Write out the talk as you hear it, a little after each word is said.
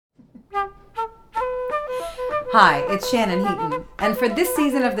Hi, it's Shannon Heaton, and for this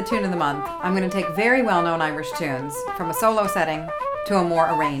season of the Tune of the Month, I'm going to take very well-known Irish tunes from a solo setting to a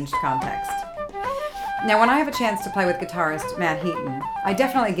more arranged context. Now, when I have a chance to play with guitarist Matt Heaton, I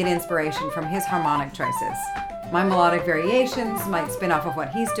definitely get inspiration from his harmonic choices. My melodic variations might spin off of what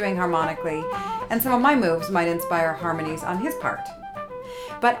he's doing harmonically, and some of my moves might inspire harmonies on his part.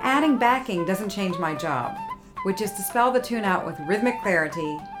 But adding backing doesn't change my job, which is to spell the tune out with rhythmic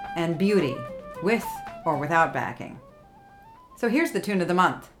clarity and beauty, with or without backing. So here's the Tune of the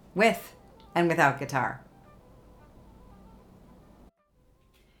Month, with and without guitar.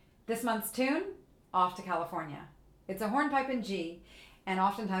 This month's tune, Off to California. It's a hornpipe in G, and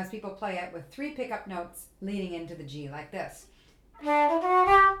oftentimes people play it with 3 pickup notes leading into the G, like this.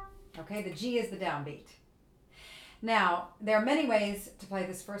 Okay, the G is the downbeat. Now, there are many ways to play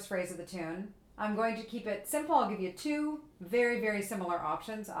this first phrase of the tune. I'm going to keep it simple. I'll give you 2 very, very similar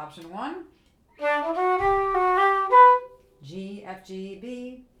options. Option 1, G, F, G,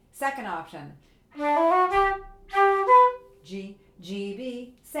 B. Second option, G, G,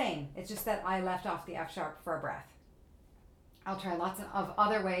 B. Same. It's just that I left off the F sharp for a breath. I'll try lots of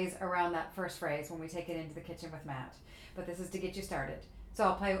other ways around that first phrase when we take it into the kitchen with Matt. But this is to get you started. So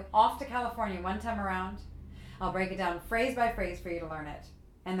I'll play Off to California one time around. I'll break it down phrase by phrase for you to learn it.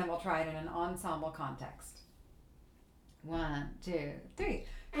 And then we'll try it in an ensemble context. 1, 2, 3.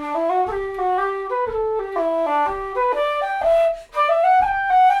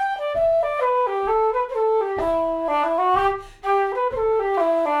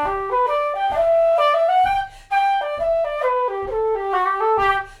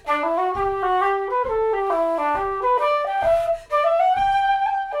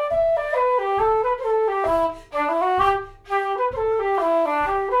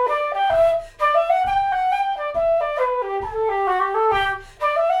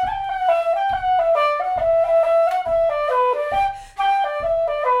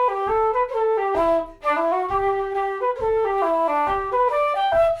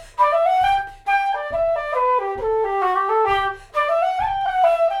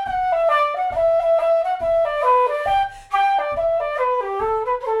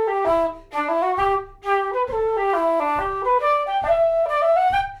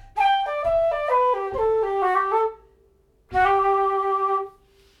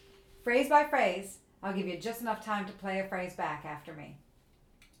 Phrase by phrase, I'll give you just enough time to play a phrase back after me.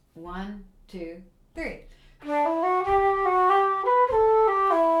 1, 2, 3.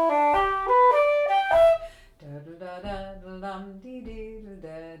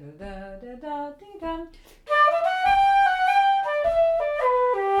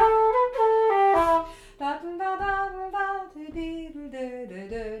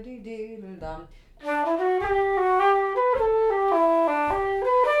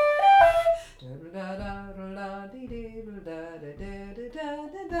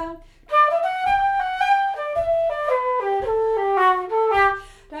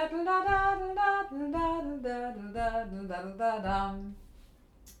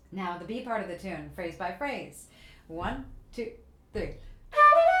 Now the B part of the tune, phrase by phrase. 1, 2, 3.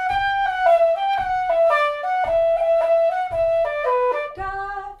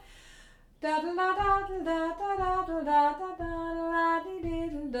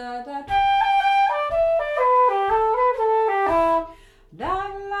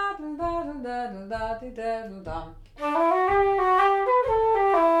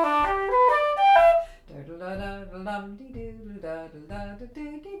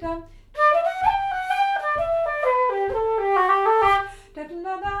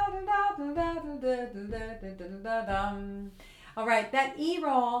 All right, that E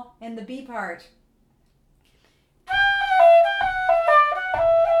roll in the B part.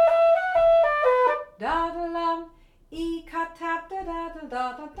 E cut tap da da da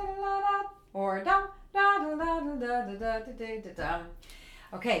da da da da, or dum da da da da da da da da.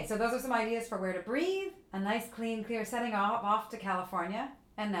 Okay, so those are some ideas for where to breathe. A nice, clean, clear setting off to California,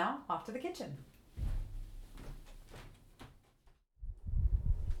 and now off to the kitchen.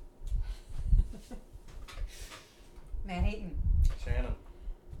 Matt Heaton. Shannon.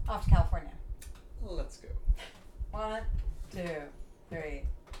 Off to California. Let's go. 1, 2, 3.